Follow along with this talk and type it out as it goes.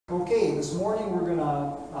Okay, this morning we're going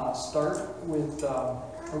to start with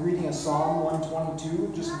reading of Psalm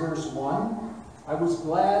 122, just verse 1. I was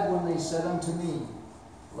glad when they said unto me,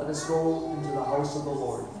 let us go into the house of the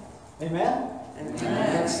Lord. Amen? Amen.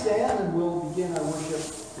 Let's stand and we'll begin our worship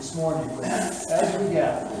this morning as we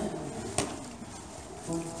gather.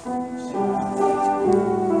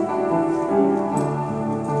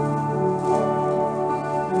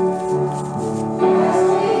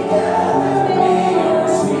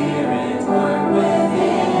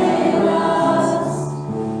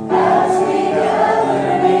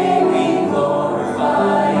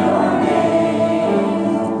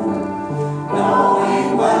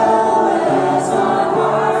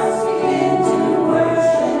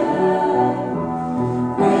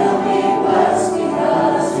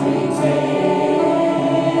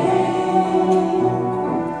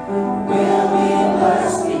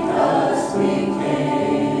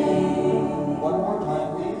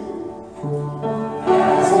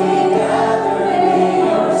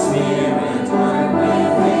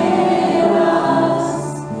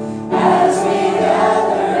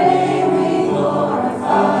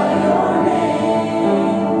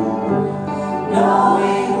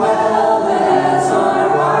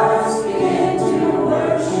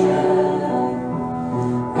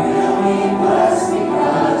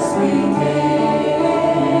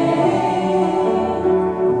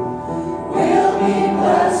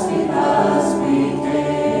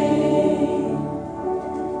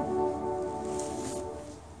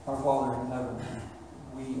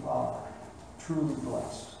 Truly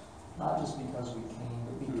blessed, not just because we came,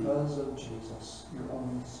 but because of Jesus, your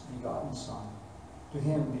only begotten Son. To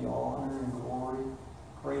him be all honor and glory,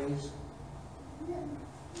 praise,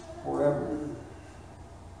 forever,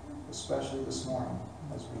 especially this morning,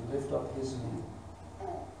 as we lift up his name.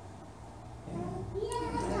 Amen.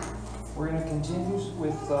 We're going to continue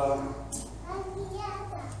with,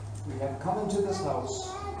 we have come into this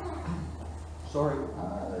house. Sorry,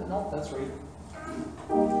 no, that's right.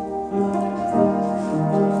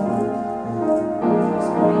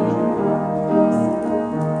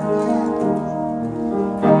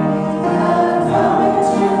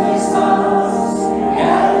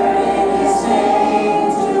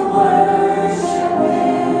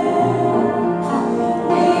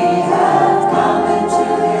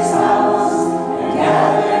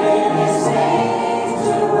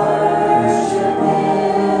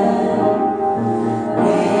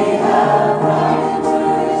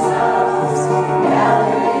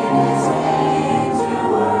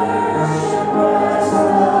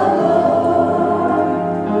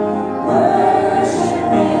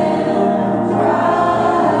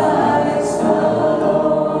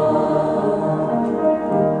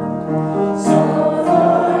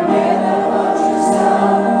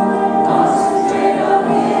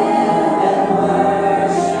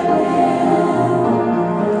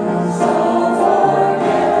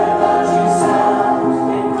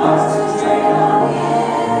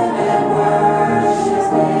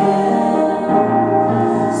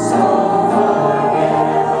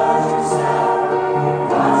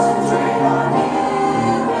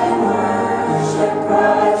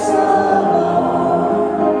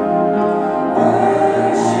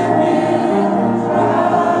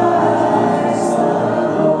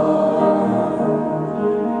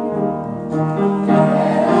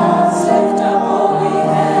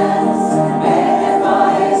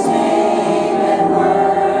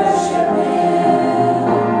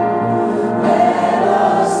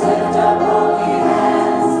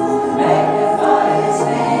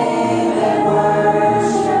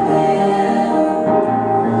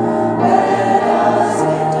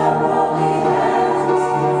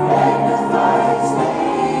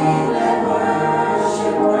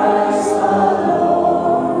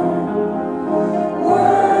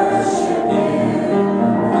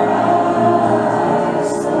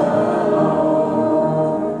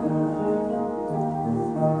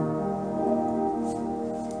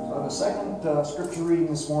 Scripture reading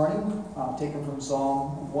this morning, taken from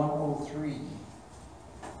Psalm 103.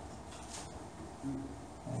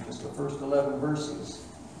 And just the first 11 verses.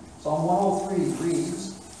 Psalm 103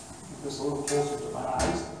 reads, get this a little closer to my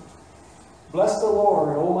eyes. Bless the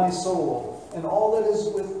Lord, O my soul, and all that is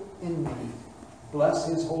within me. Bless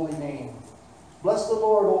his holy name. Bless the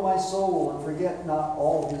Lord, O my soul, and forget not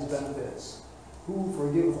all his benefits, who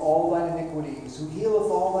forgiveth all thine iniquities, who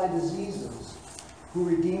healeth all thy diseases, who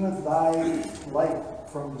redeemeth thy life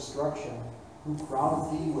from destruction, who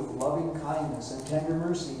crowneth thee with loving kindness and tender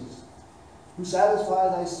mercies, who satisfy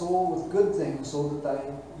thy soul with good things, so that thy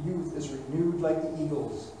youth is renewed like the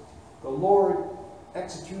eagles. The Lord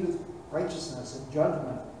executeth righteousness and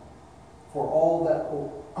judgment. for all that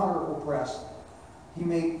are oppressed. He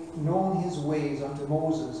made known his ways unto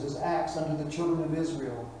Moses, his acts unto the children of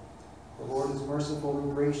Israel. The Lord is merciful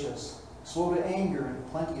and gracious, slow to anger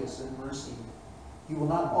and plenteous in mercy. He will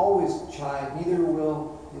not always chide, neither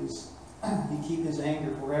will he keep his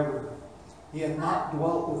anger forever. He hath not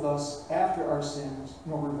dwelt with us after our sins,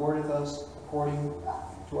 nor rewardeth us according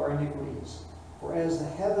to our iniquities. For as the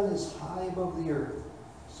heaven is high above the earth,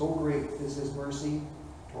 so great is his mercy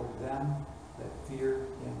toward them that fear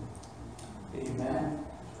him. Amen.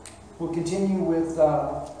 We'll continue with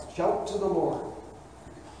Shout to the Lord.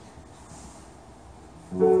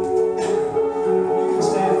 You can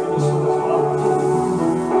stand for this one as well.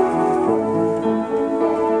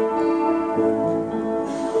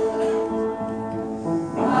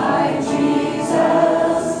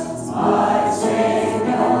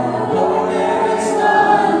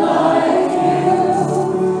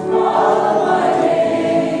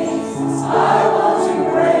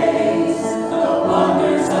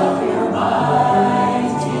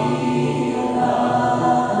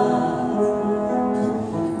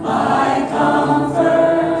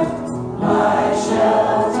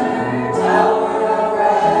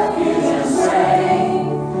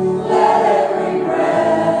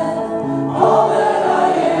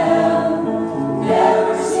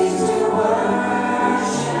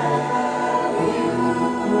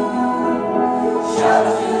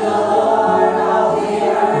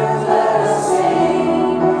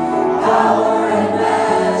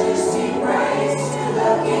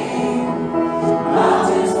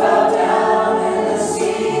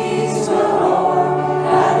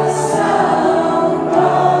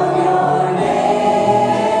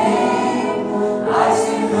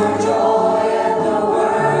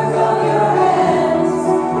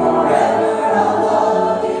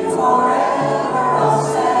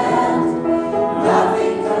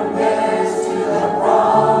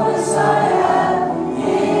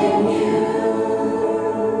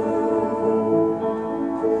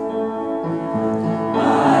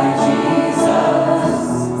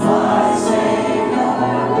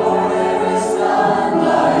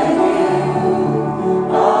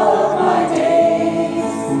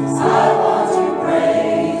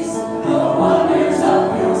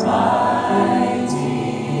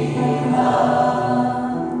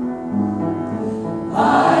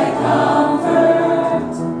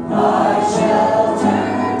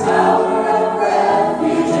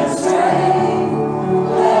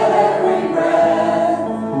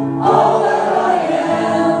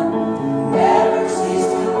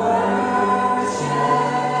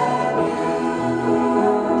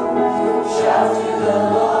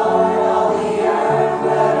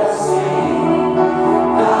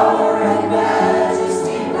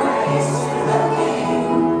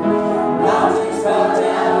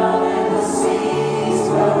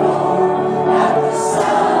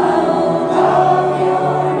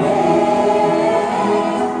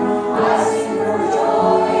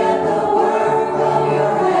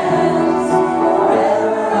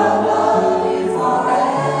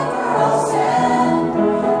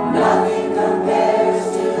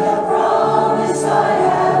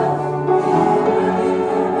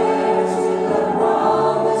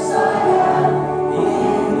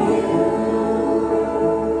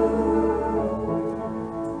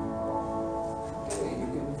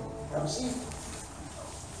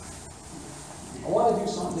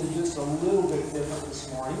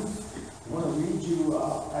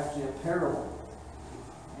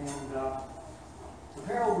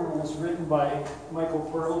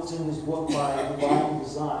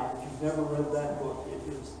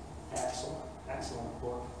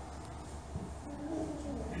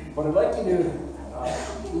 But I'd like you to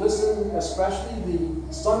listen, especially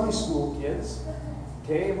the Sunday school kids.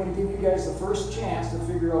 Okay, I'm going to give you guys the first chance to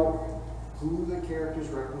figure out who the characters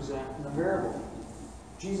represent in the parable.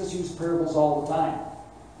 Jesus used parables all the time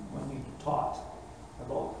when he taught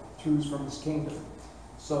about truths from his kingdom.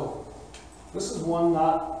 So this is one,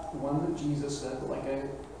 not one that Jesus said, but like I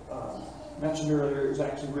mentioned earlier, it was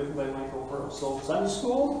actually written by Michael Pearl. So Sunday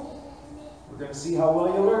school, we're going to see how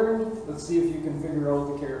well you learned. Let's see if you can figure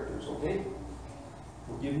out the characters, okay?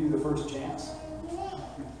 We'll give you the first chance.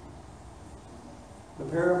 The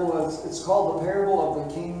parable, it's called the parable of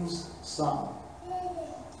the king's son.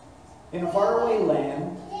 In a faraway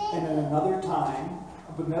land and in another time,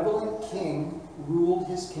 a benevolent king ruled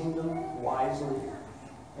his kingdom wisely,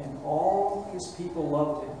 and all his people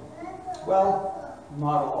loved him. Well,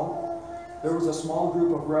 not all. There was a small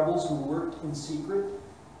group of rebels who worked in secret,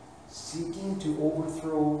 seeking to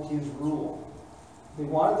overthrow his rule. They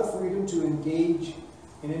wanted the freedom to engage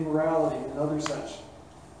in immorality and other such.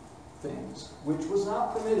 things, which was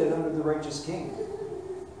not permitted under the righteous king.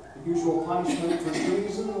 The usual punishment for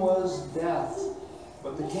treason was death,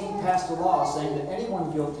 but the king passed a law saying that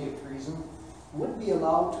anyone guilty of treason would be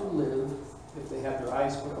allowed to live if they had their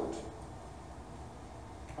eyes put out.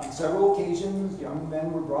 On several occasions, young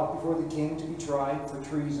men were brought before the king to be tried for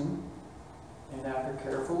treason, and after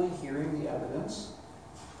carefully hearing the evidence,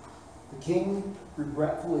 the king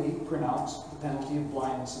regretfully pronounced the penalty of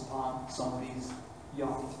blindness upon some of these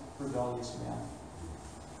young, rebellious men.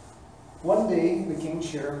 One day, the king's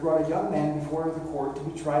sheriff brought a young man before the court to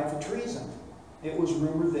be tried for treason. It was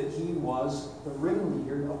rumored that he was the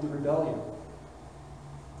ringleader of the rebellion.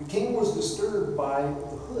 The king was disturbed by the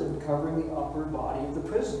hood covering the upper body of the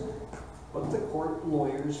prisoner, but the court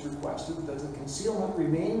lawyers requested that the concealment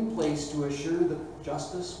remain in place to assure that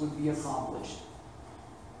justice would be accomplished.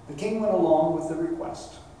 The king went along with the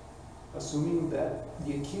request, assuming that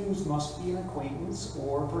the accused must be an acquaintance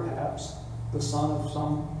or perhaps the son of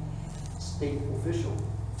some state official.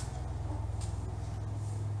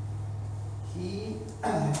 He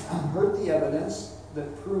heard the evidence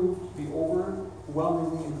that proved to be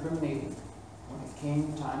overwhelmingly incriminating. When it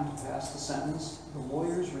came time to pass the sentence, the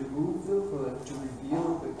lawyers removed the hood to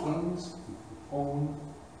reveal the king's own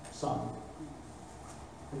son.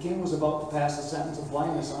 The king was about to pass the sentence of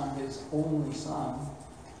blindness on his only son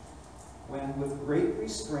when, with great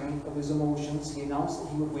restraint of his emotions, he announced that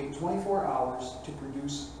he would wait 24 hours to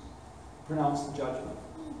pronounce the judgment.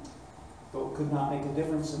 Though it could not make a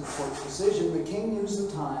difference in the court's decision, the king used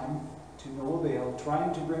the time to no avail,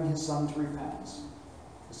 trying to bring his son to repentance.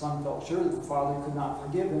 The son felt sure that the father could not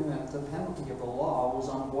forgive him and that the penalty of the law was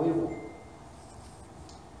unavoidable.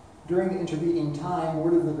 During the intervening time,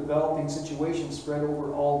 word of the developing situation spread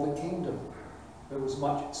over all the kingdom. There was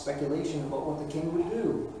much speculation about what the king would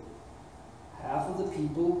do. Half of the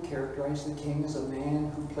people characterized the king as a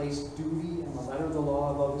man who placed duty and the letter of the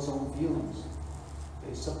law above his own feelings.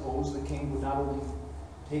 They supposed the king would not only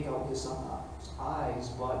take out his son's eyes,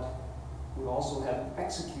 but would also have him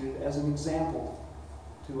executed as an example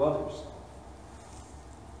to others.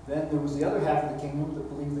 Then there was the other half of the kingdom that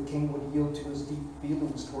believed the king would yield to his deep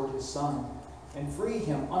feelings toward his son and free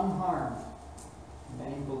him unharmed.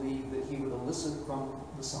 Many believed that he would elicit from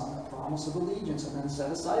the son a promise of allegiance and then set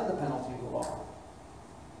aside the penalty of the law.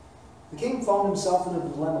 The king found himself in a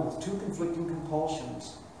dilemma with two conflicting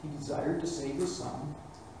compulsions. He desired to save his son,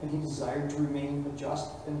 and he desired to remain a just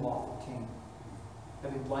and lawful king.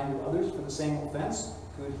 Having blinded others for the same offense,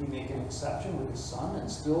 could he make an exception with his son and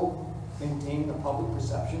still maintain the public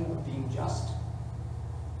perception of being just?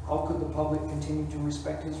 How could the public continue to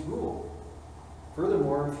respect his rule?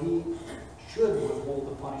 Furthermore, if he should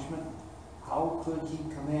withhold the punishment, how could he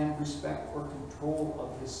command respect or control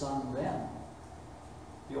of his son then?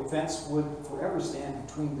 The offense would forever stand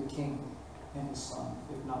between the king and his son,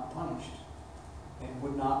 if not punished. And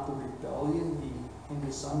would not the rebellion in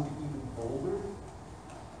his son be even bolder?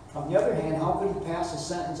 On the other hand, how could he pass a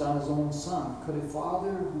sentence on his own son? Could a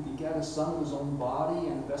father who begat a son of his own body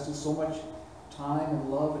and invested so much time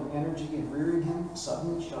and love and energy in rearing him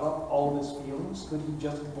suddenly shut off all of his feelings? Could he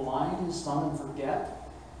just blind his son and forget?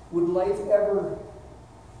 Would life ever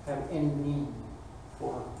have any meaning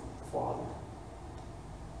for the father?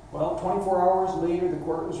 Well, 24 hours later, the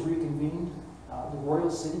court was reconvened. The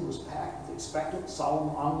royal city was packed with expectant,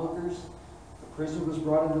 solemn onlookers. The prisoner was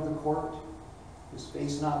brought into the court, his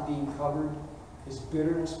face not being covered. His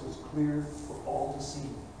bitterness was clear for all to see.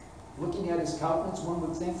 Looking at his countenance, one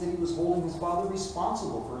would think that he was holding his father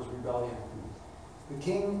responsible for his rebellion. The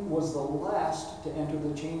king was the last to enter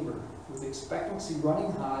the chamber. With expectancy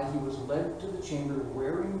running high, he was led to the chamber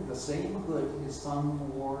wearing the same hood his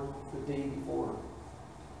son wore the day before.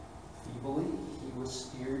 Feebly, he was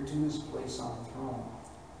steered to his place on the throne.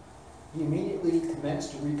 He immediately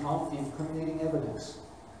commenced to recount the incriminating evidence.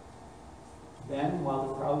 Then, while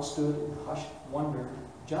the crowd stood in hushed wonder,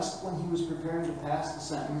 just when he was preparing to pass the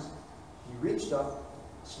sentence, he reached up,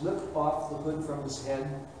 slipped off the hood from his head,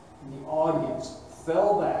 and the audience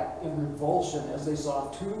fell back in revulsion as they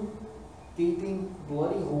saw two gaping,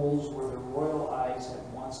 bloody holes where the royal eyes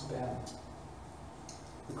had once been.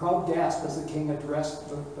 The crowd gasped as the king addressed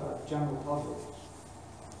the general public.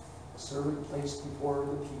 A servant placed before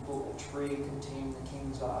the people a tray containing the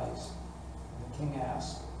king's eyes. And the king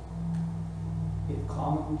asked if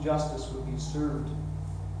common justice would be served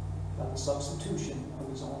by the substitution of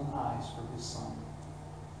his own eyes for his son.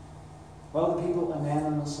 Well, the people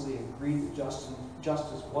unanimously agreed that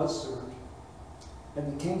justice was served,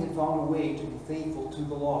 and the king had found a way to be faithful to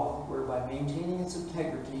the law, whereby maintaining its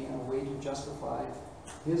integrity and a way to justify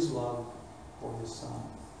his love for his son.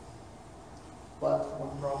 But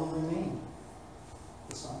one problem remained: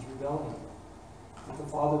 the son's rebellion. If the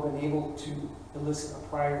father had been able to elicit a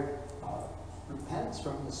prior repentance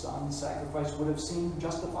from the son, the sacrifice would have seemed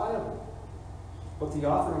justifiable. But the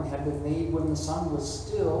offering had been made when the son was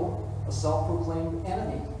still a self-proclaimed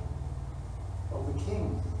enemy of the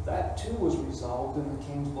king. That too was resolved in the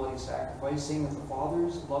king's bloody sacrifice, seeing that the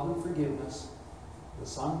father's love and forgiveness, the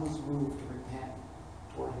son was moved to repent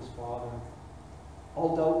toward his father.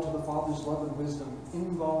 All doubt to the father's love and wisdom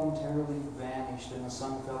involuntarily vanished, and the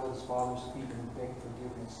son fell at his father's feet and begged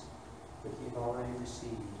forgiveness that he had already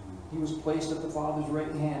received. He was placed at the father's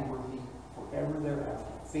right hand, where he forever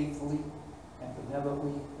thereafter faithfully and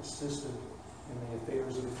benevolently assisted in the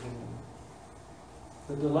affairs of the kingdom.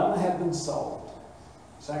 The dilemma had been solved.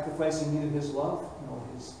 Sacrificing neither his love, nor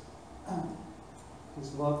his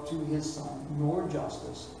love to his son, nor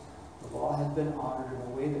justice, the law had been honored in a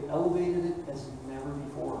way that elevated it as never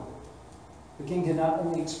before. The king had not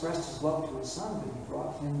only expressed his love to his son, but he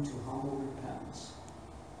brought him to humble repentance.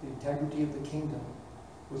 The integrity of the kingdom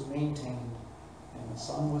was maintained, and the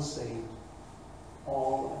son was saved,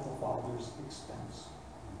 all at the father's expense.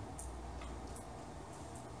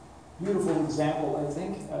 Beautiful example, I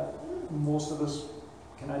think. Most of us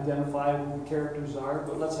can identify who the characters are,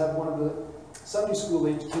 but let's have one of the Sunday school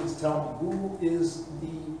age kids tell me, who is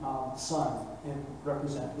the son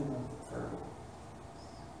represented in the parable?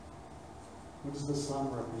 Who does the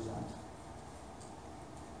son represent?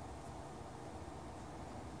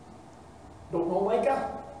 Don't know,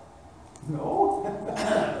 Micah? No?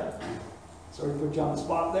 Sorry to put you on the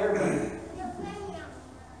spot there, but...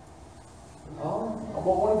 Oh, how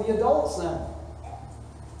about one of the adults then?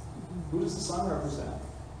 Who does the son represent?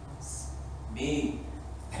 Me.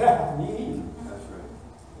 Me. That's right.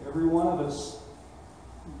 Every one of us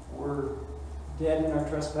were dead in our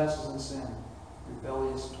trespasses and sin,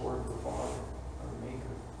 rebellious toward the Father, our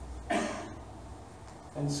Maker.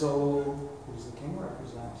 And so, who does the king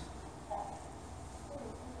represent?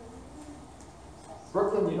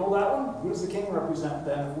 Brooklyn, you know that one? Who does the king represent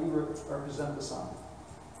then if we represent the son?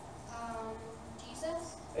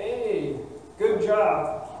 Jesus? Hey, good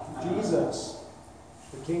job. Jesus.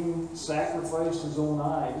 The king sacrificed his own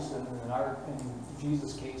eyes, and in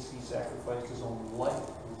Jesus' case, he sacrificed his own life.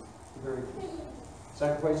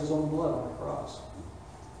 Sacrificed his own blood on the cross.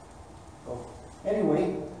 So,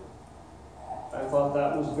 anyway, I thought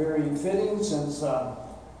that was very fitting, since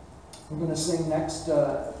we're going to sing next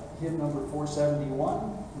hymn number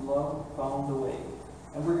 471, Love Found a Way.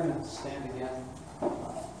 And we're going to stand again,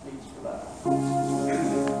 please, for that.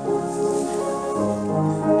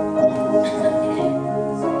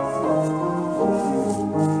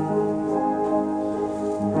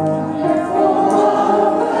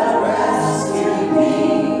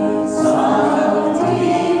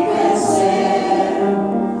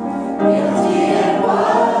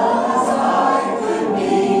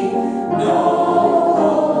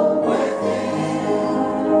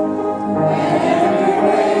 Every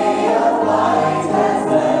ray of light has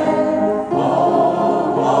led,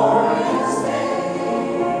 oh, glorious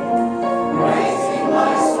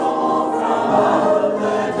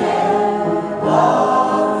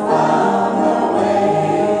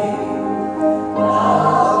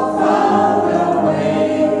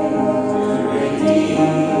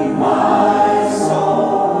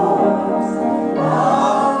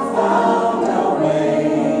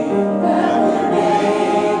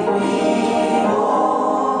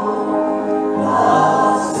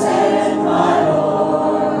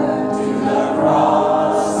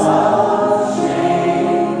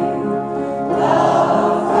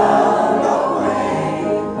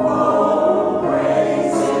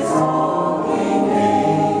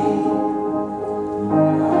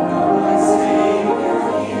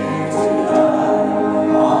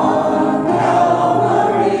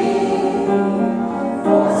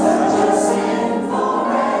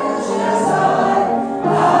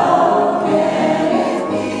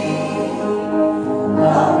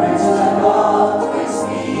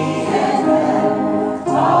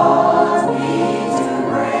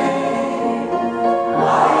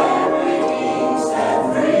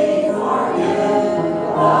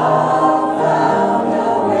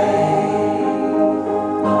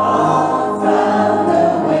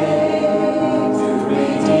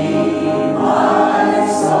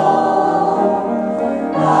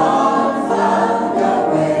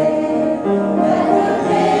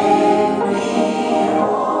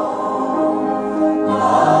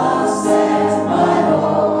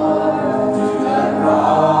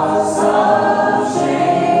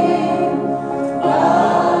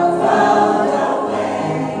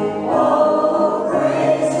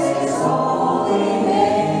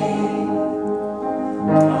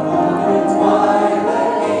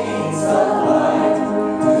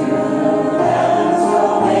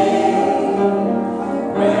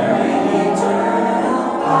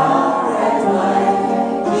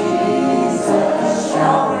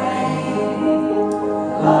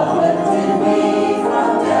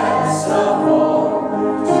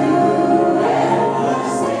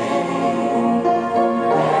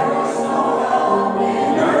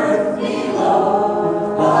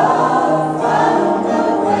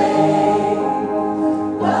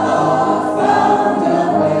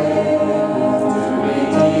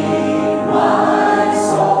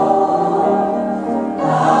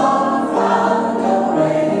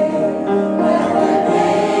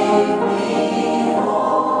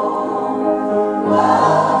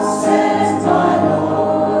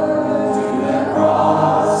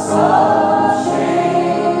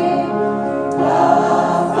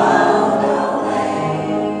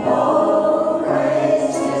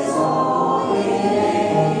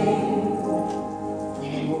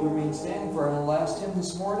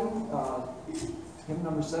Hymn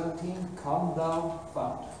number 17, Come Thou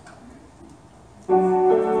Fount.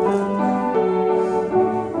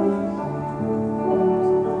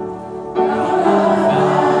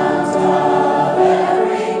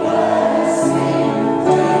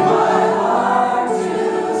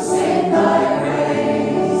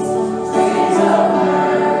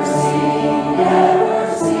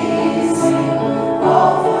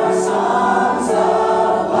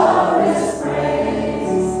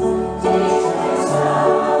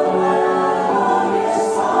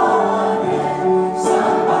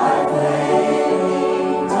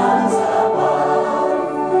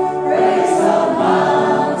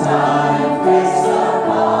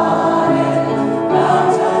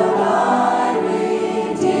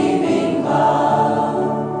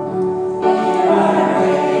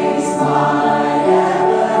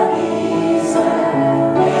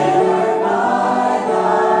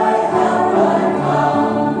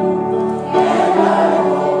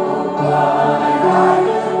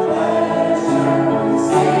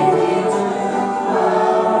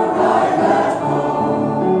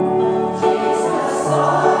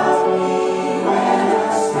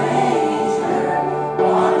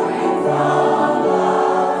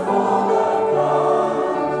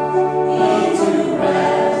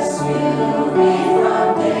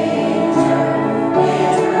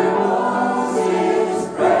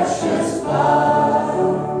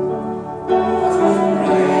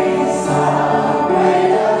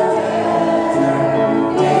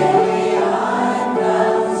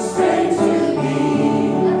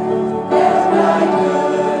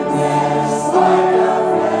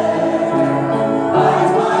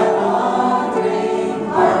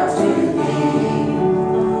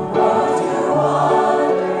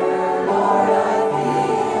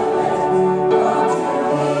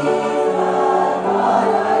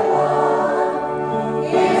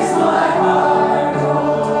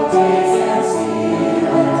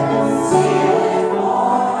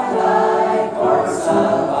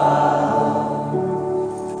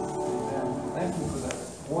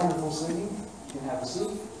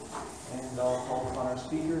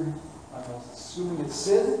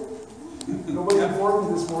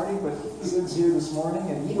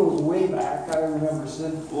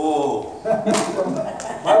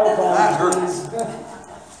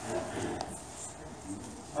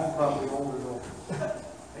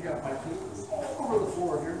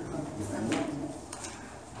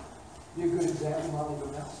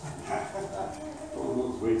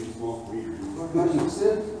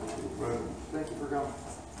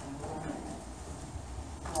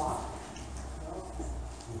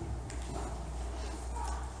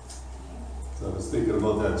 So I was thinking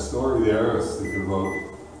about that story there. I was thinking about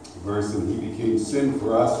the verse, and he became sin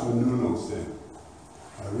for us who knew no sin.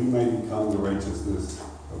 We may become the righteousness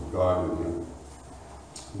of God in him.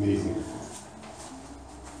 Amazing.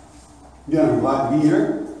 Yeah, I'm glad to be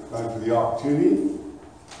here. Glad for the opportunity.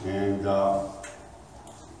 And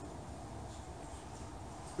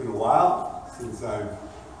it's been a while since I've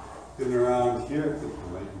been around here. I think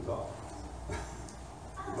I might be talking.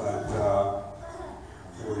 But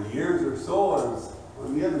for years or so, I was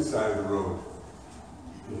on the other side of the road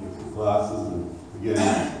in some classes, and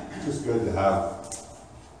again, it's just good to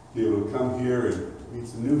be able to come here and meet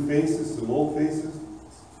some new faces, some old faces.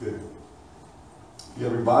 It's good. If you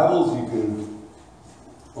have your Bibles, you can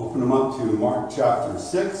open them up to Mark chapter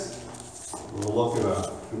 6. We'll look at a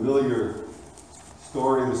familiar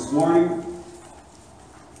story this morning.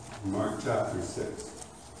 Mark chapter 6.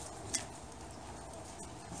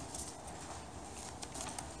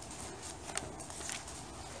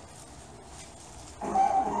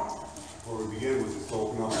 Before we begin, we'll just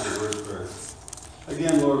open up with a word of prayer.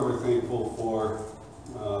 Again, Lord, we're thankful for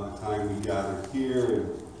the time we gathered here,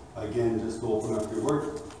 and again, just to open up your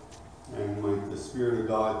word. And might the Spirit of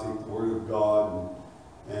God take the word of God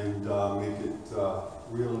and make it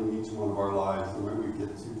real in each one of our lives, and when we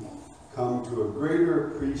get to come to a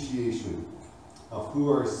greater appreciation of who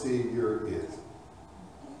our Savior is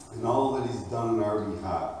and all that he's done on our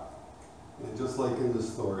behalf. And just like in the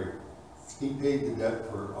story, he paid the debt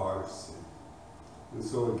for our sin. And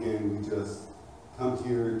so again, we just come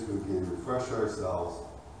here to again refresh ourselves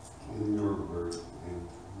in your word, and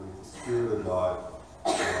may the Spirit of God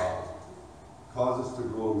cause us to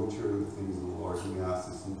grow and mature in the things of the Lord. And we ask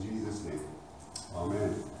this in Jesus' name.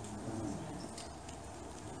 Amen.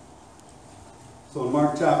 So in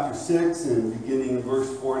Mark chapter 6 and beginning in verse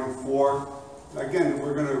 44, again,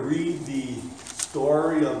 we're going to read the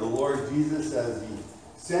story of the Lord Jesus as he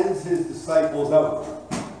sends his disciples out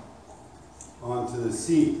onto the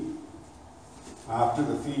sea after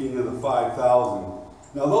the feeding of the 5,000.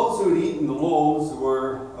 Now those who had eaten the loaves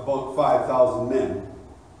were about 5,000 men.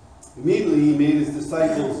 Immediately he made his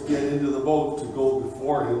disciples get into the boat to go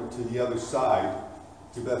before him to the other side,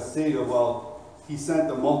 to Bethsaida, while he sent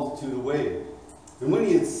the multitude away. And when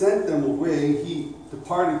he had sent them away, he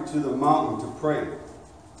departed to the mountain to pray.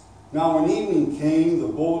 Now when evening came, the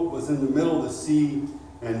boat was in the middle of the sea,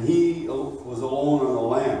 and he was alone on the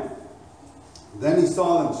land. Then he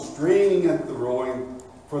saw them straining at the rowing,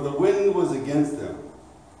 for the wind was against them.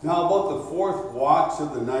 Now about the fourth watch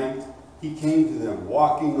of the night, he came to them,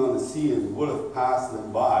 walking on the sea, and would have passed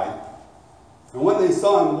them by. And when they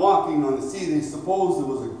saw him walking on the sea, they supposed it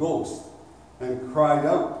was a ghost, and cried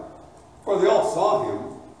out. For they all saw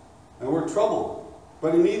him, and were troubled.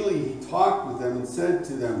 But immediately he talked with them, and said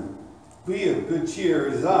to them, Be of good cheer,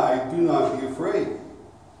 it is I, do not be afraid.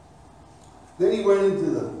 Then he went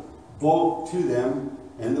into the boat to them,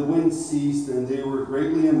 and the wind ceased, and they were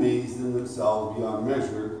greatly amazed in themselves beyond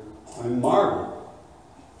measure, and marveled.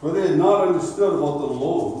 For they had not understood about the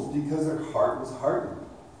loaves, because their heart was hardened.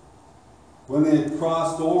 When they had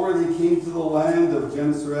crossed over, they came to the land of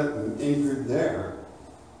Gennesaret and anchored there.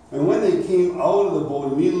 And when they came out of the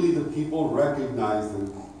boat, immediately the people recognized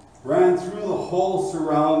them, ran through the whole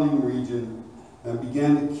surrounding region, and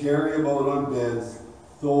began to carry about on beds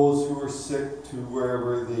those who were sick to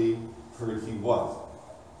wherever they heard he was.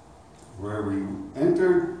 Wherever he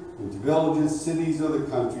entered, into villages, cities, or the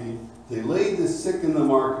country, they laid the sick in the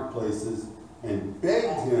marketplaces and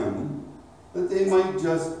begged him that they might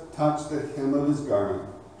just touch the hem of his garment.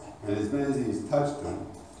 And as many as he touched him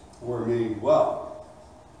were made well.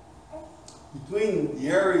 Between the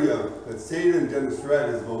area of Bethsaida and Gennesaret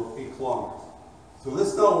is about 8 kilometers. So this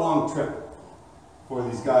is not a long trip for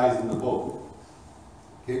these guys in the boat.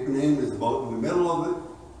 Capernaum is about in the middle of it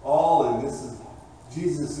all, and this is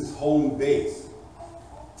Jesus' home base.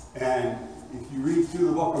 And if you read through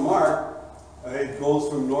the book of Mark, it goes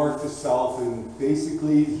from north to south, and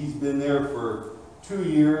basically he's been there for 2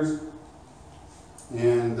 years,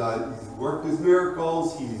 and he's worked his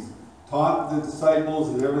miracles, he's taught the disciples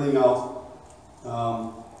and everything else,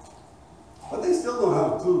 but they still don't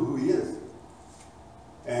have a clue who he is.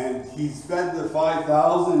 And he's fed the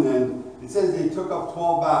 5,000, and it says they took up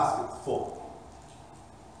 12 baskets full.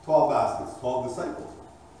 12 baskets, 12 disciples.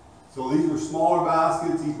 So these were smaller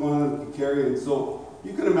baskets, each one of them could carry, and so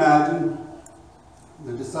you can imagine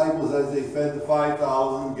the disciples as they fed the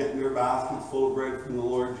 5,000, getting their baskets full of bread from the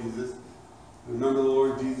Lord Jesus. Remember the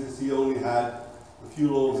Lord Jesus, he only had a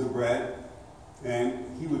few loaves of bread, and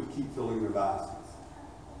he would keep filling their baskets.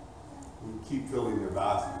 He would keep filling their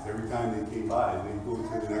baskets. Every time they came by, they'd go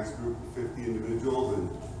to the next group of 50 individuals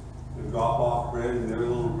and drop off bread in their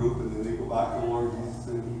little group, and then they go back to the Lord Jesus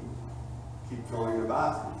and he'd keep filling their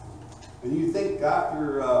baskets. And you think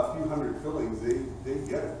after a few hundred fillings, they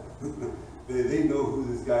get it. they know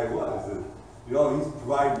who this guy was. And, you know, he's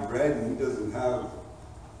providing bread, and he doesn't have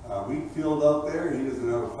a wheat field out there, and he doesn't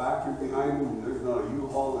have a factory behind him, and there's not a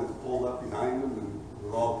U-Haul that's pulled up behind him and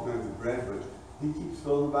with all kinds of bread, but he keeps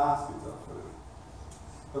filling the baskets up for them.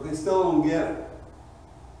 But they still don't get it.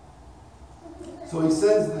 So he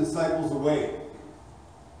sends the disciples away.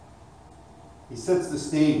 He sets the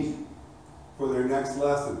stage for their next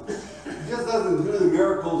lesson. He just doesn't do the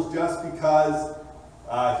miracles just because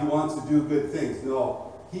he wants to do good things.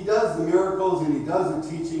 No, he does the miracles and he does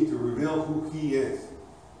the teaching to reveal who he is.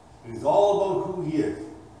 It is all about who he is.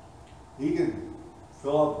 He can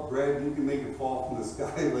fill up bread, he can make it fall from the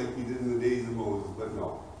sky like he did in the days of Moses, but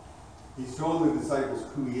no. He's showing the disciples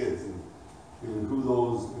who he is and who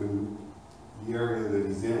those in the area that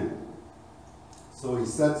he's in. So he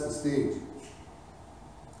sets the stage.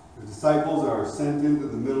 The disciples are sent into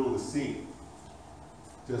the middle of the sea,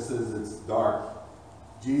 just as it's dark.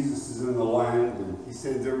 Jesus is in the land, and he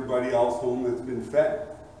sends everybody else home that's been fed.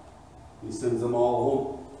 He sends them all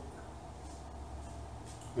home.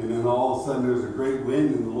 And then all of a sudden there's a great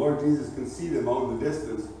wind, and the Lord Jesus can see them out in the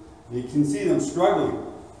distance. And he can see them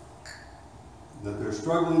struggling. That they're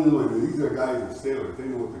struggling in the wind. These are guys that are sailors. They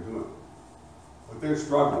know what they're doing. But they're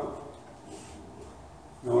struggling.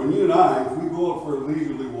 Now, when you and I, if we go out for a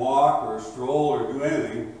leisurely walk or a stroll or do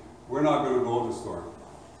anything, we're not going to go in the storm.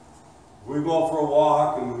 If we go out for a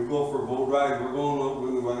walk and we go for a boat ride, we're going out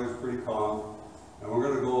when the weather's pretty calm, and we're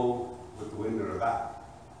going to go with the wind at our back.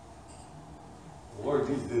 The Lord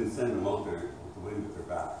Jesus didn't send them out there with the wind at their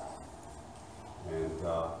back. And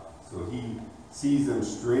so he sees them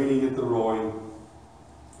straining at the rowing,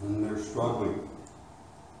 and they're struggling.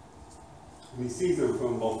 And he sees them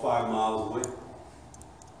from about 5 miles away.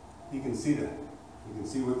 He can see that. He can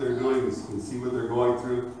see what they're doing. He can see what they're going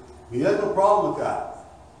through. And he has no problem with that.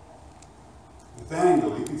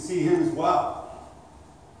 Nathaniel, he could see him as well.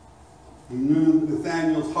 He knew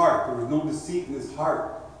Nathaniel's heart. There was no deceit in his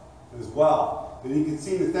heart as well. And he could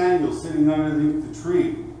see Nathaniel sitting underneath the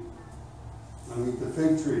tree, underneath the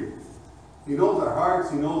fig tree. He knows our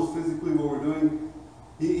hearts. He knows physically what we're doing.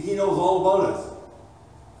 He knows all about us.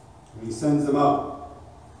 And he sends them out.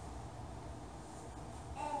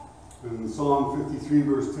 In Psalm 53,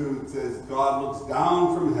 verse 2, it says, God looks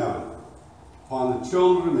down from heaven upon the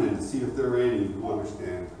children of men to see if there are any who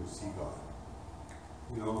understand, who see God.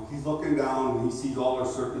 You know, he's looking down and he sees all our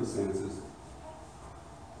circumstances.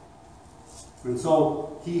 And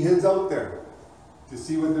so he heads out there to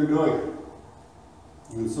see what they're doing.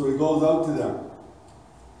 And so he goes out to them.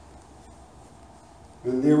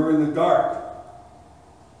 And they were in the dark.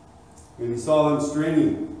 And he saw them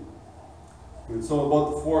straining. And so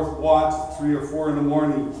about the fourth watch, 3 or 4 in the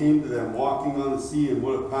morning, he came to them, walking on the sea, and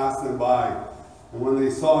would have passed them by. And when they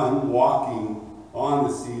saw him walking on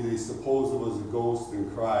the sea, they supposed it was a ghost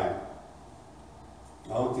and cried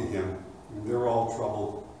out to him. And they were all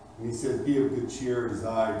troubled. And he said, be of good cheer, it is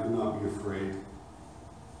I, do not be afraid.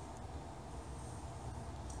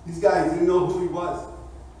 These guys didn't know who he was.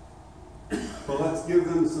 But let's give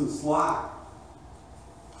them some slack.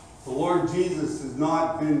 The Lord Jesus has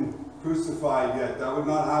not been crucified yet. That would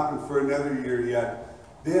not happen for another year yet.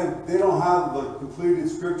 They don't have the completed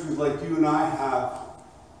scriptures like you and I have.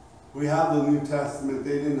 We have the New Testament.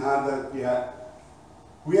 They didn't have that yet.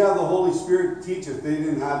 We have the Holy Spirit to teach us. They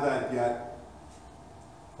didn't have that yet.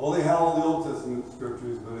 Well, they had all the Old Testament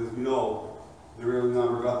scriptures, but as we know, they really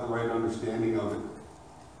never got the right understanding of it.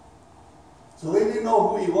 So they didn't know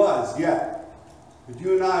who he was yet. But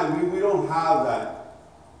you and I, we don't have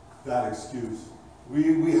that excuse.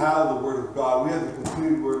 We have the Word of God. We have the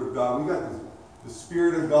completed Word of God. We got the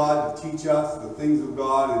Spirit of God to teach us the things of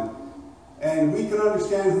God, and we can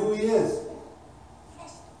understand who he is.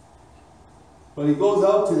 But he goes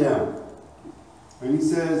out to them, and he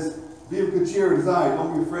says, be of good cheer, it is I,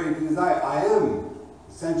 don't be afraid, it is I am.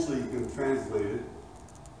 Essentially, you can translate it,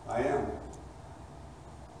 I am.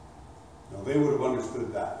 Now, they would have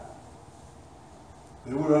understood that.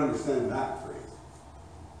 They would have understood that phrase.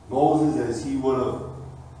 Moses, as he would have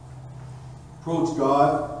approached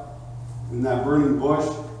God in that burning bush,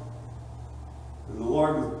 and the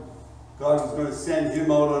God was going to send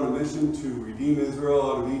him out on a mission to redeem Israel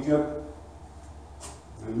out of Egypt.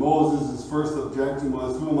 And Moses' first objection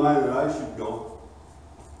was, who am I that I should go?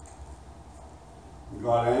 And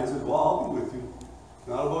God answered, well, I'll be with you.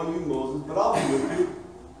 Not about you, Moses, but I'll be with you.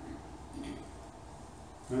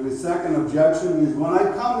 And his second objection is, when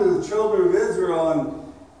I come to the children of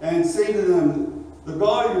Israel and say to them, the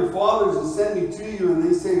God of your fathers has sent me to you, and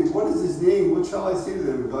they say, what is his name? What shall I say to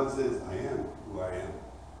them? And God says, I am who I am.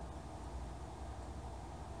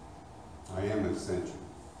 I am have sent you.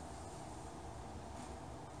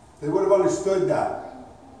 They would have understood that.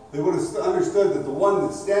 They would have understood that the one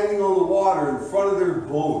that's standing on the water in front of their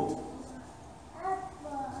boat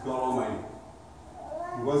is God Almighty.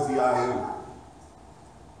 He was the I am.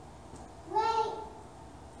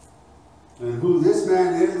 And who this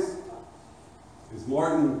man is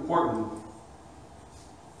more important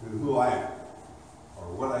than who I am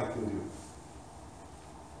or what I can do.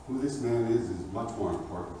 Who this man is much more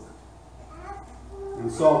important.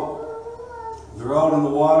 And so, they're out in the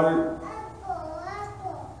water,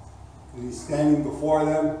 and he's standing before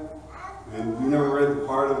them, and we never read the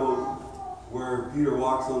part about where Peter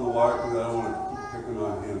walks on the water, because I don't want to keep picking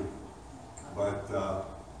on him. But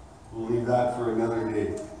we'll leave that for another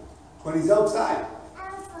day. But he's outside.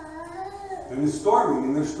 And it's storming,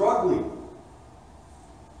 and they're struggling.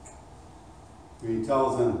 And he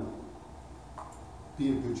tells them, be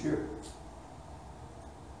of good cheer.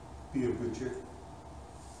 Be of good cheer.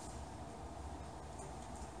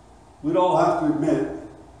 We'd all have to admit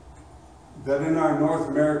that in our North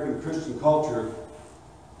American Christian culture,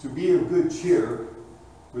 to be of good cheer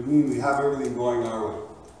would mean we have everything going our way.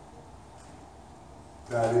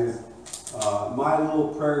 That is, my little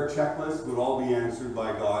prayer checklist would all be answered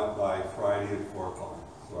by God by Friday at 4 o'clock,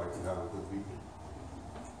 so I could have a good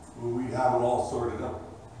weekend. We'd have it all sorted out.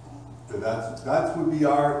 So that would be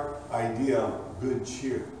our idea of good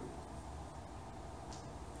cheer.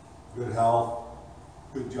 Good health,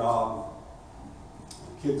 good job,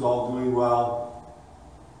 kids all doing well,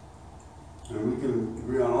 and we can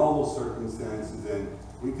agree on all those circumstances, and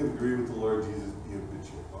we can agree with the Lord Jesus, be of good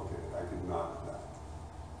cheer. Okay, I could nod to that.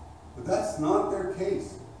 But that's not their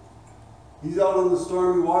case. He's out on the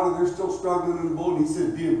stormy water, they're still struggling in the boat, and he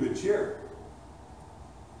said, be of good cheer.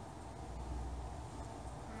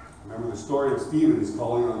 Remember the story of Stephen, he's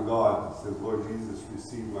calling on God. He says, Lord Jesus,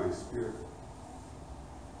 receive my spirit.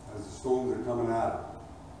 as the stones are coming at him.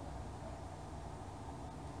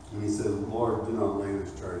 And he says, Lord, do not lay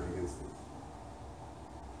this charge against them.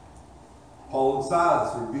 Paul and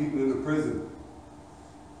Silas were beaten in the prison,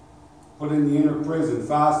 put in the inner prison,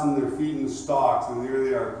 fastened their feet in the stocks, and there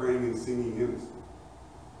they are praying and singing hymns.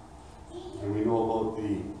 And we know about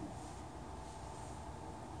the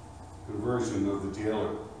conversion of the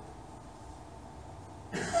jailer.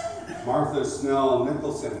 Martha Snell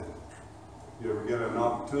Nicholson. If you ever get an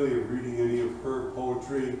opportunity of reading any of her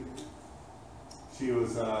poetry, she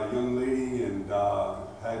was a young lady and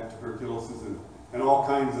had tuberculosis and all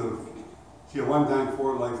kinds of, she had one time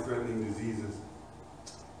 4 life-threatening diseases.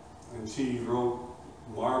 And she wrote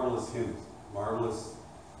marvelous hymns, marvelous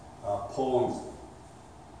poems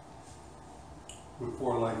with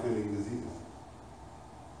 4 life-ending diseases.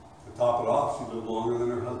 To top it off, she lived longer than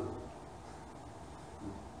her husband.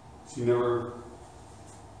 She never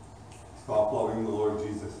stopped loving the Lord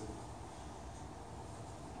Jesus.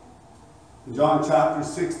 In John chapter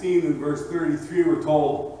 16 and verse 33, we're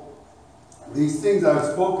told, these things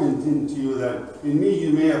I've spoken to you, that in me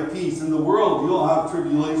you may have peace. In the world you'll have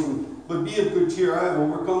tribulation, but be of good cheer, I have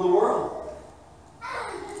overcome the world.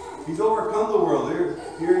 He's overcome the world.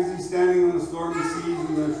 Here is he standing on the stormy seas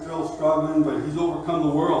and they're still struggling, but he's overcome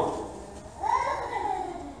the world.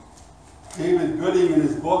 David Gooding, in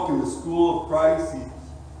his book, In the School of Christ,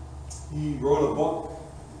 he wrote a book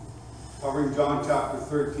covering John chapter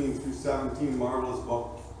 13 through 17, marvelous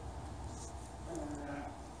book.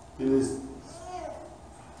 In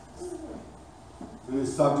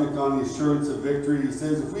his subject on the assurance of victory, he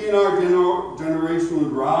says, if we in our generation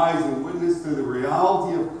would rise and witness to the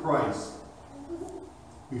reality of Christ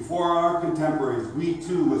before our contemporaries, we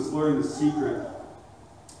too must learn the secret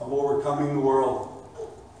of overcoming the world.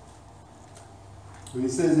 And he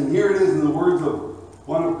says, and here it is in the words of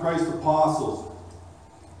one of Christ's apostles,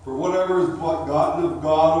 for whatever is begotten of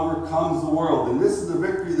God overcomes the world. And this is the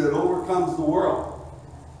victory that overcomes the world,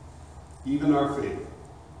 even our faith.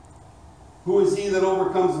 Who is he that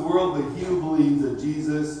overcomes the world but he who believes that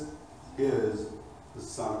Jesus is the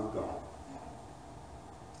Son of God?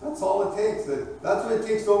 That's all it takes. That's what it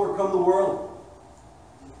takes to overcome the world.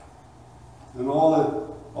 And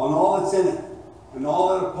all that's in it. And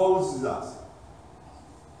all that opposes us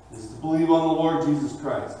is to believe on the Lord Jesus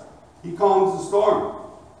Christ. He calms the storm.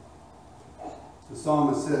 The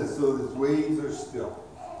psalmist says, so that waves are still.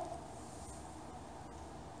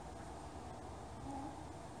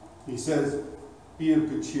 He says, be of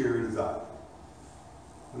good cheer, it is I.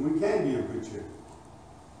 And we can be of good cheer.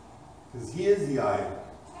 Because he is the I am.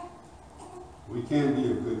 We can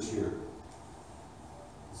be of good cheer.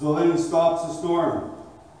 So then he stops the storm.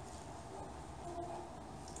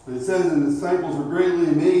 But it says, and the disciples were greatly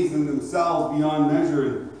amazed in themselves beyond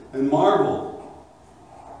measure and marveled.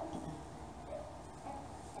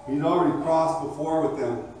 He'd already crossed before with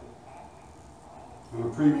them on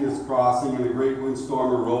a previous crossing, and a great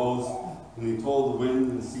windstorm arose, and he told the wind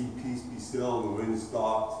and the sea, peace be still, and the wind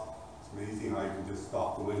stopped. It's amazing how you can just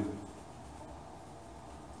stop the wind.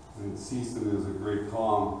 And it ceased, and there was a great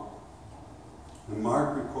calm. And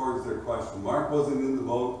Mark records their question. Mark wasn't in the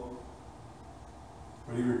boat,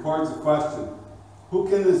 but he records the question. Who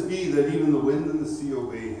can this be that even the wind and the sea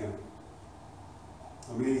obey him?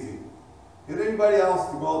 Amazing. Get anybody else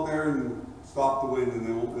to go out there and stop the wind and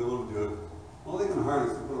they won't be able to do it. Well, they can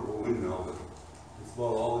harness to put up a windmill, but it's about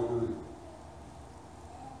all they're going to do.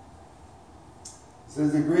 It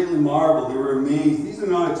says they greatly marveled, they were amazed. These are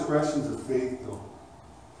not expressions of faith, though.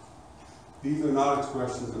 These are not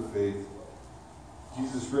expressions of faith.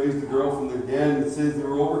 Jesus raised the girl from the dead, and it says they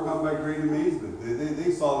were overcome by great amazement.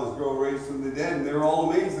 They saw this girl raised from the dead, and they were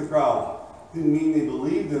all amazed, the crowd. Didn't mean they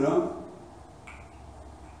believed in him.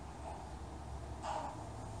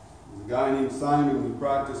 There's a guy named Simon who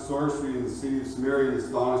practiced sorcery in the city of Samaria and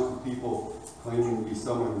astonished the people, claiming to be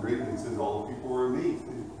someone great, and it says all the people were amazed.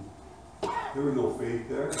 There was no faith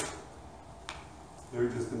there. They were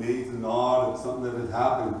just amazed and awed at something that had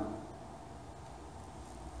happened.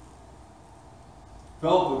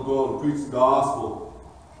 Philip would go and preach the gospel,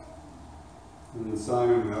 and then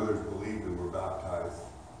Simon and others believed and were baptized.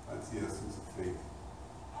 That's the essence of faith.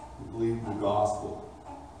 We believe in the gospel.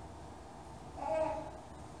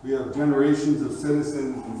 We have generations of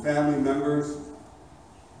citizens and family members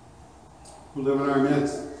who live in our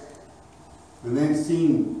midst, and they've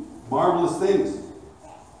seen marvelous things.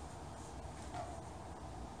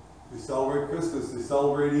 They celebrate Christmas, they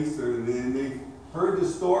celebrate Easter, and they've heard the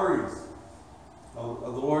stories of the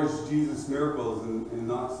Lord Jesus' miracles and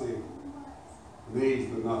not saved.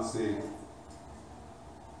 Amazed but not saved.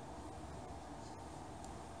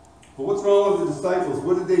 But what's wrong with the disciples?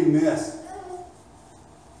 What did they miss?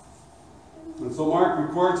 And so Mark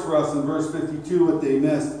records for us in verse 52 what they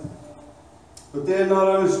missed. But they had not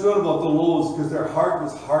understood about the loaves because their heart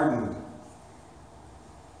was hardened.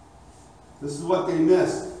 This is what they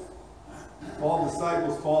missed. 12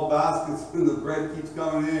 disciples, 12 baskets, and the bread keeps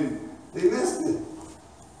coming in. They missed it.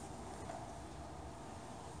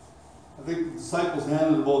 I think the disciples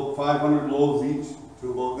handed about 500 loaves each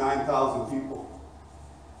to about 9,000 people.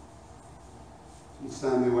 Each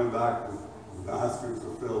time they went back, the baskets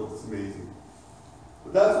were filled. It's amazing.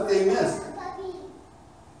 But that's what they missed.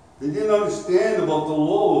 They didn't understand about the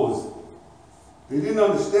loaves. They didn't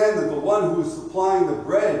understand that the one who was supplying the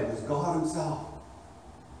bread was God himself.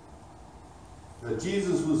 That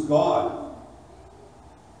Jesus was God.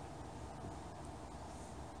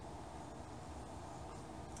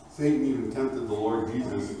 Satan even tempted the Lord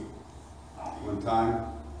Jesus one time.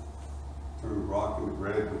 Turned a rock into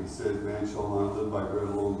bread, but he said, man shall not live by bread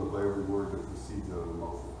alone, but by every word that proceeds out of the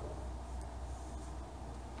mouth of God.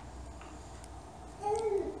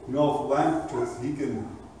 You know, if a philanthropist, he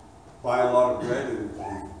can buy a lot of bread and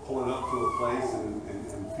pull it up to a place and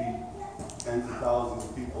feed tens of thousands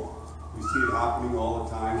of people. We see it happening all the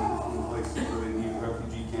time in places where they need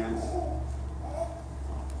refugee camps.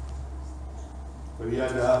 But he had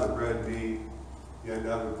to have the bread made, he had to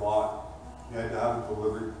have it bought, he had to have it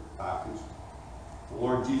delivered, packaged. The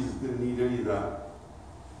Lord Jesus didn't need any of that.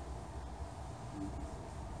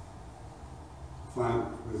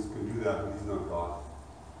 Philanthropists can do that, but he's not God.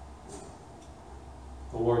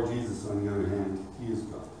 The Lord Jesus, on the other hand, he is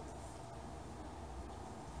God.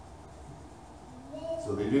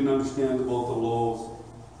 So they didn't understand about the loaves.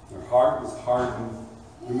 Their heart was hardened.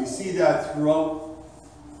 And we see that throughout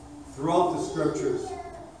the scriptures,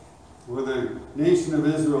 where the nation of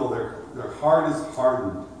Israel, their heart is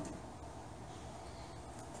hardened.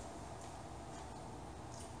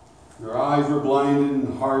 Their eyes were blinded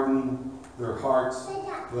and hardened their hearts,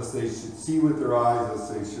 lest they should see with their eyes,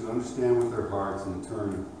 lest they should understand with their hearts and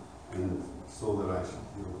turn, and so that I should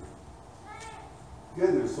heal.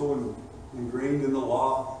 Again, they're so ingrained in the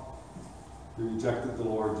law, they rejected the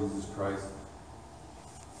Lord Jesus Christ.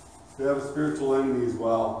 They have a spiritual enemy as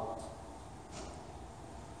well.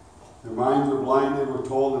 Their minds were blinded, we're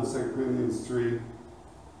told in 2 Corinthians 3,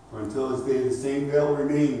 for until this day the same veil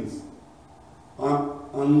remains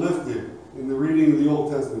unlifted in the reading of the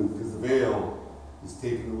Old Testament, because the veil is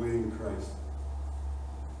taken away in Christ.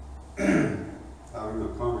 Having a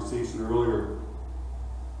conversation earlier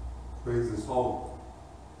brings us home.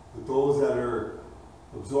 But those that are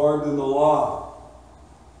absorbed in the law,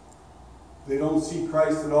 they don't see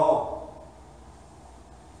Christ at all.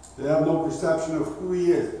 They have no perception of who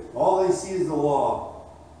he is. All they see is the law.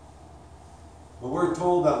 But we're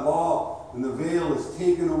told that law and the veil is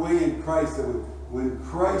taken away in Christ, that when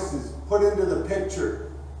Christ is put into the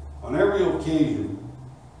picture on every occasion,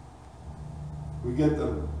 we get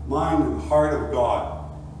the mind and heart of God.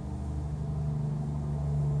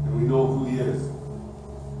 And we know who he is.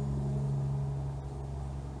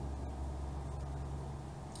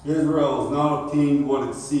 Israel has not obtained what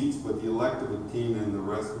it seeks, but the elect have obtained, and the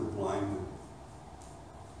rest were blinded.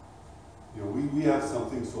 You know, we have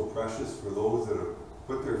something so precious for those that have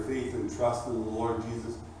put their faith and trust in the Lord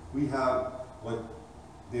Jesus. We have what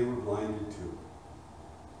they were blinded to,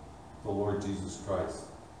 the Lord Jesus Christ.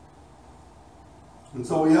 And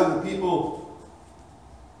so we have the people,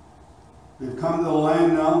 they've come to the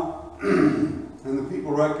land now, and the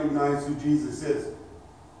people recognize who Jesus is.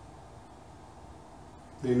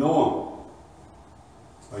 They know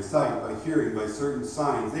him by sight, by hearing, by certain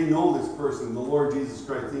signs. They know this person, the Lord Jesus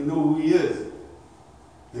Christ. They know who he is.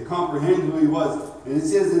 They comprehend who he was. And it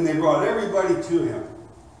says, and they brought everybody to him.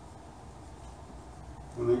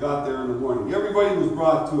 When they got there in the morning, everybody was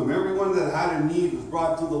brought to him. Everyone that had a need was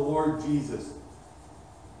brought to the Lord Jesus.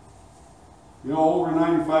 You know, over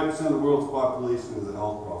 95% of the world's population is a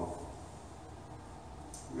health problem.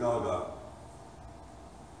 We all got it.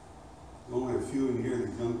 Only a few in here,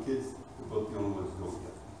 these young kids, they're about the only ones who don't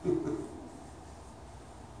get.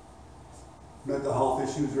 Mental health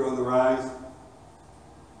issues are on the rise.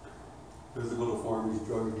 Physical deformities,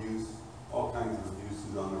 drug abuse, all kinds of abuse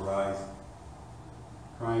is on the rise.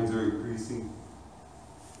 Crimes are increasing.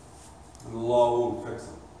 And the law won't fix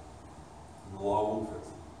them. And the law won't fix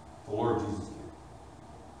them. The Lord Jesus can.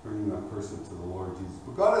 Bringing that person to the Lord Jesus.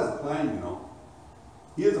 But God has a plan, you know.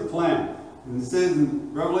 He has a plan. And it says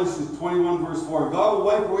in Revelation 21 verse 4, God will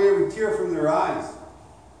wipe away every tear from their eyes.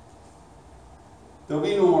 There'll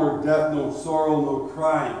be no more death, no sorrow, no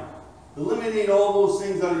crying. Eliminate all those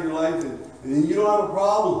things out of your life, and then you don't have a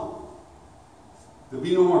problem. There'll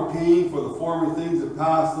be no more pain, for the former things have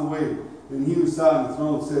passed away. And he who sat on the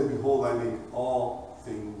throne said, behold, I make all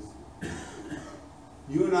things.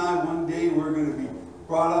 You and I, one day, we're going to be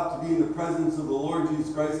brought up to be in the presence of the Lord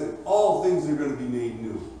Jesus Christ, and all things are going to be made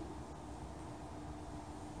new.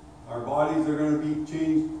 Our bodies are going to be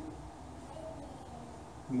changed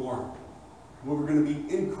more. We're going to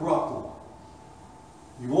be incorruptible.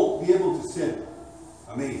 You won't be able to sin.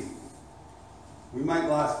 Amazing. We might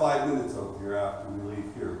last 5 minutes out here after we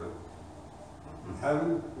leave here, but in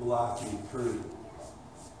heaven will last an eternity.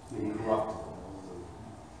 Incorruptible.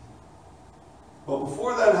 But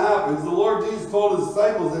before that happens, the Lord Jesus told his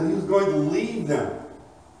disciples that he was going to leave them.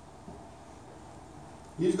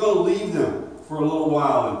 He was going to leave them for a little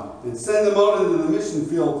while and send them out into the mission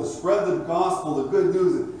field to spread the gospel, the good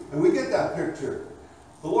news. And we get that picture.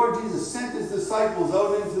 The Lord Jesus sent his disciples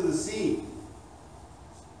out into the sea.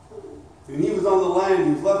 And he was on the land,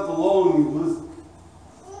 he was left alone, he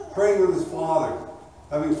was praying with his Father,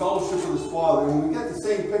 having fellowship with his Father. And we get the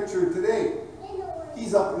same picture today.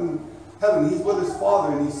 He's up in heaven, he's with his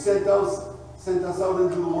Father, and he sent us out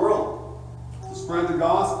into the world to spread the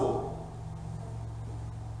gospel.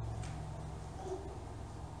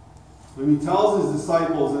 And he tells his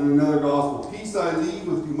disciples in another gospel, peace I leave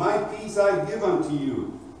with you, my peace I give unto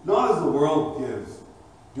you. Not as the world gives,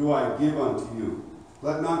 do I give unto you.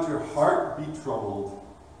 Let not your heart be troubled,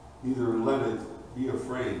 neither let it be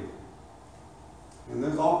afraid. And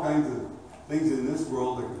there's all kinds of things in this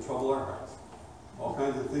world that can trouble our hearts. All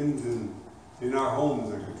kinds of things in our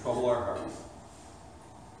homes that can trouble our hearts.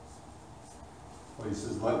 But he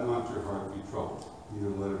says, let not your heart be troubled, neither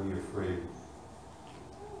let it be afraid.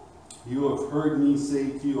 You have heard me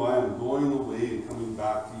say to you, I am going away and coming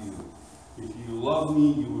back to you. If you love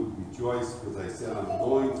me, you would rejoice, because I said, I'm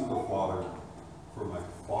going to the Father, for my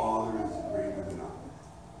Father is greater than I.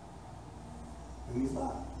 And he's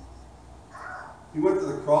left. He went to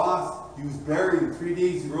the cross, he was buried, in 3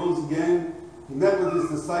 days he rose again, he met with his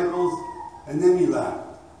disciples, and then he left.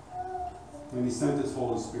 And he sent his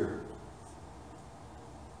Holy Spirit.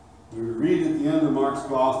 We read at the end of Mark's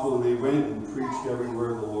Gospel, and they went and preached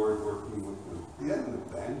everywhere, the Lord working with them. He hasn't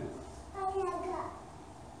abandoned us.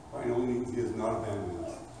 By no means, he has not abandoned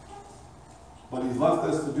us. But he's left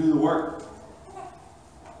us to do the work.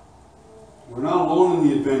 We're not alone in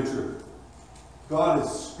the adventure. God is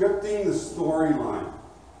scripting the storyline.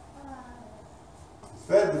 He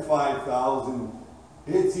fed the 5,000.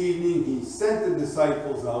 It's evening. He sent the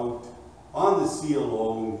disciples out on the sea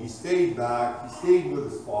alone. He stayed back. He stayed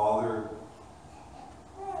with his Father.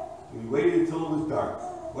 And he waited until it was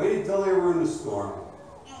dark. Waited until they were in the storm.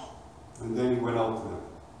 And then he went out to them.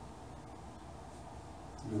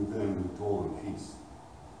 And then he told them peace.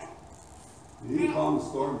 He didn't calm the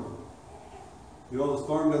storm. You know, the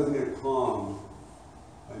storm doesn't get calm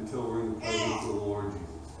until we're in the presence of the Lord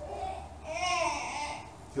Jesus.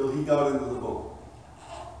 Till he got into the boat.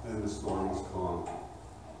 And the storm was calm.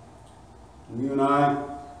 And you and I,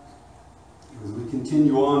 as we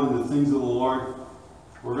continue on in the things of the Lord,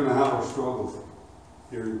 we're going to have our struggles,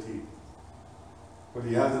 guaranteed. But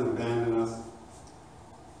he hasn't abandoned us.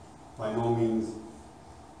 By no means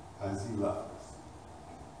has he left us.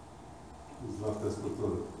 He's left us with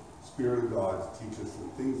the Spirit of God to teach us the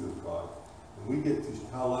things of God. And we get to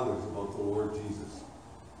tell others about the Lord Jesus.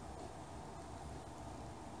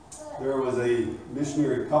 There was a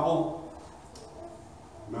missionary couple,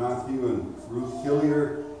 Matthew and Ruth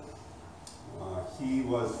Hillier. He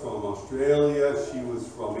was from Australia, she was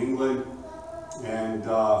from England. And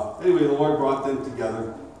anyway, the Lord brought them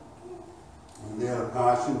together. And they had a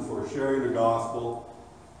passion for sharing the gospel.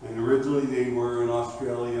 And originally they were in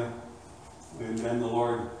Australia. And then the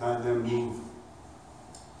Lord had them move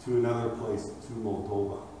to another place, to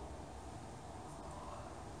Moldova.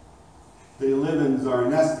 They live in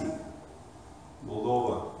Zarnesty,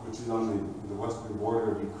 Moldova, which is on the western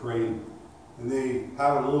border of Ukraine. And they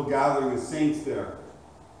have a little gathering of saints there.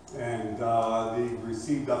 And they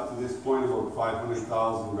received up to this point about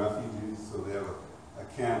 500,000 refugees. So they have a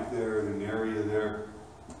camp there and an area there.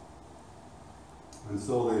 And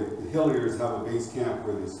so the Hilliers have a base camp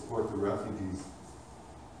where they support the refugees.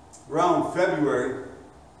 Around February,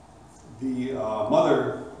 the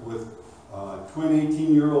mother with twin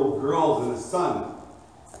 18-year-old girls and a son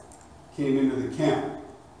came into the camp.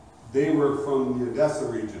 They were from the Odessa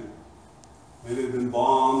region. It had been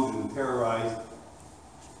bombed and terrorized.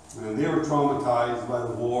 And they were traumatized by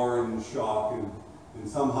the war and the shock, and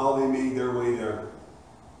somehow they made their way there.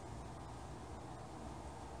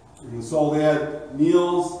 And so they had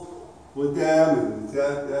meals with them, and they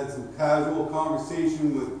had some casual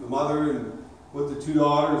conversation with the mother, with the two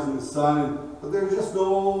daughters and the son, but there was just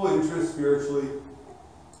no interest spiritually.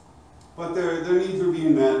 But their needs were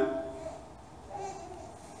being met.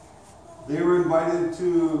 They were invited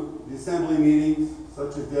to the assembly meetings,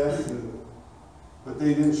 such as this, but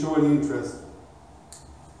they didn't show any interest.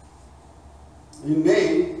 In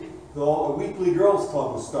May, though, a weekly girls'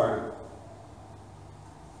 club was started.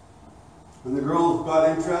 And the girls got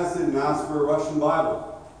interested and asked for a Russian Bible.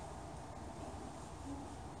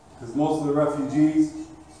 Because most of the refugees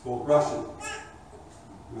spoke Russian.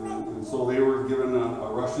 And so they were given a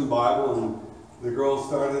Russian Bible, and the girls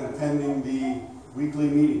started attending the weekly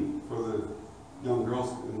meeting for the young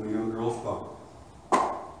girls in the Young Girls Club.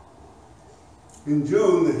 In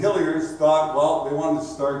June, the Hilliers thought, well, they wanted to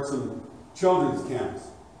start some children's camps.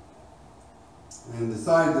 And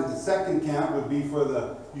decided that the second camp would be for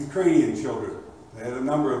the Ukrainian children. They had a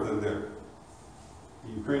number of them there,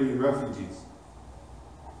 the Ukrainian refugees.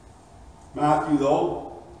 Matthew,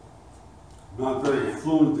 though, not very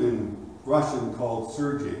fluent in Russian, called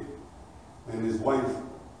Sergei, and his wife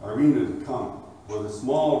Irina to come with a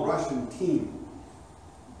small Russian team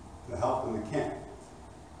to help in the camp.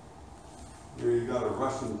 Here you got a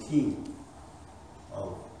Russian team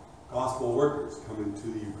of gospel workers coming to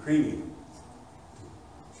the Ukrainian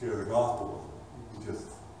to share the gospel with them. You can just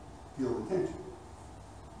feel the tension.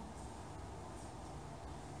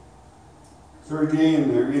 Sergei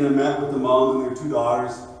and Irina met with the mom and their two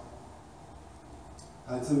daughters,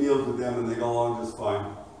 had some meals with them, and they got along just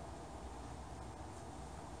fine.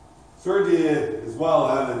 Sergei, as well,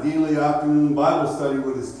 had a daily afternoon Bible study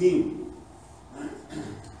with his team.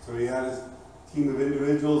 So he had his team of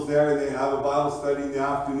individuals there, and they'd have a Bible study in the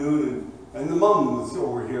afternoon, and the mom was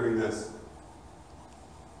overhearing this.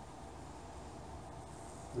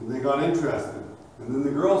 And they got interested. And then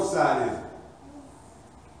the girls sat in.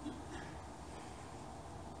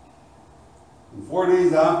 And 4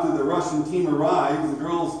 days after the Russian team arrives, the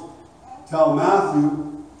girls tell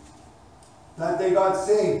Matthew that they got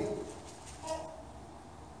saved.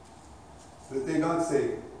 That they got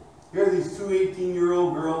saved. Here are these two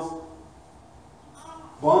 18-year-old girls,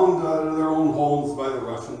 bombed out of their own homes by the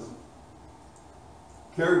Russians,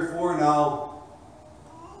 cared for now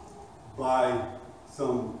by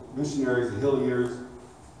some missionaries, the Hilliers.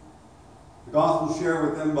 The gospel shared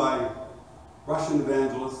with them by Russian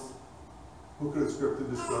evangelists. Who could have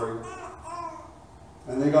scripted the story?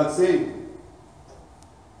 And they got saved.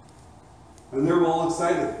 And they were all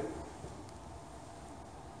excited.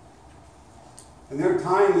 And their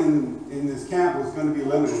time in this camp was going to be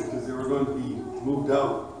limited because they were going to be moved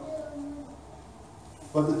out.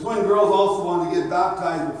 But the twin girls also wanted to get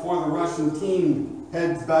baptized before the Russian team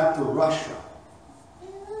heads back to Russia.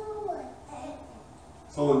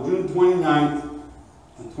 So on June 29th,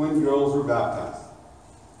 the twin girls were baptized.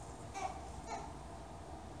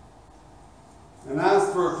 And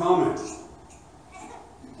asked for a comment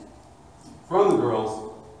from the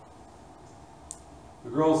girls. The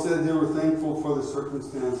girls said they were thankful for the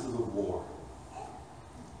circumstances of war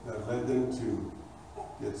that led them to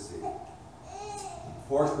get saved.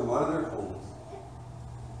 Forced them out of their homes,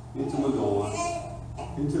 into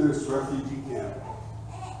Moldova, into this refugee camp,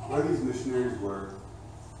 where these missionaries were,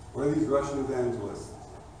 where these Russian evangelists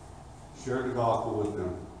shared the gospel with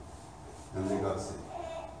them, and they got saved.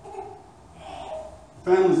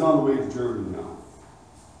 The family's on the way to Germany now.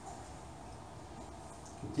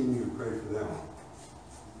 Continue to pray for them.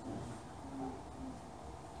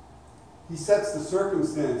 He sets the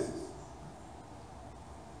circumstances.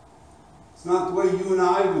 It's not the way you and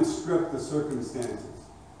I would script the circumstances.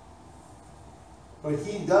 But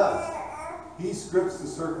he does. He scripts the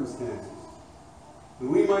circumstances. And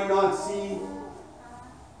we might not see,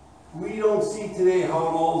 we don't see today how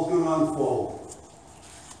it all is going to unfold.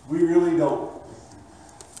 We really don't.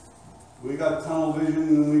 We got tunnel vision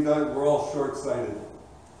and we're all short-sighted.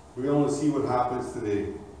 We only see what happens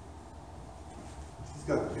today. He's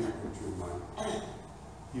got the big picture in mind.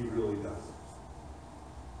 He really does.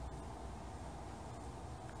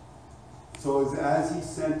 So as he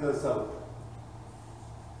sent us out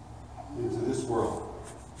into this world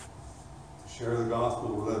to share the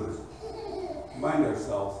gospel with others, remind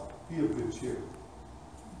ourselves, be of good cheer.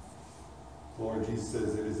 Lord Jesus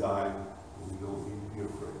says, it is I, and we don't need to be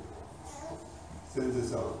afraid. Sends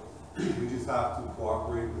us out. We just have to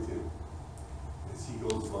cooperate with him as he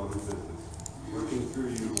goes about his business, working through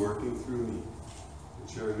you, working through me, and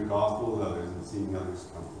sharing the gospel with others and seeing others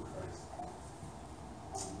come to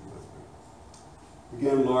Christ.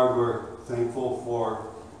 Again, Lord, we're thankful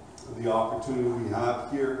for the opportunity we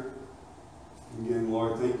have here. Again,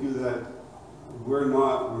 Lord, thank you that we're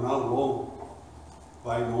not alone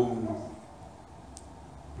by no means.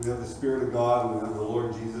 We have the Spirit of God, and we have the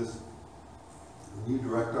Lord Jesus, and you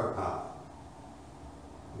direct our path.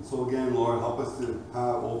 And so again, Lord, help us to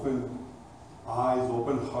have open eyes,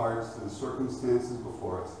 open hearts to the circumstances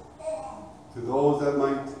before us, to those that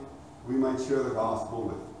we might share the gospel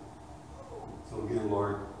with. So again,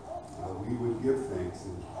 Lord, we would give thanks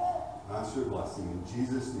and ask your blessing in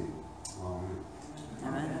Jesus' name. Amen.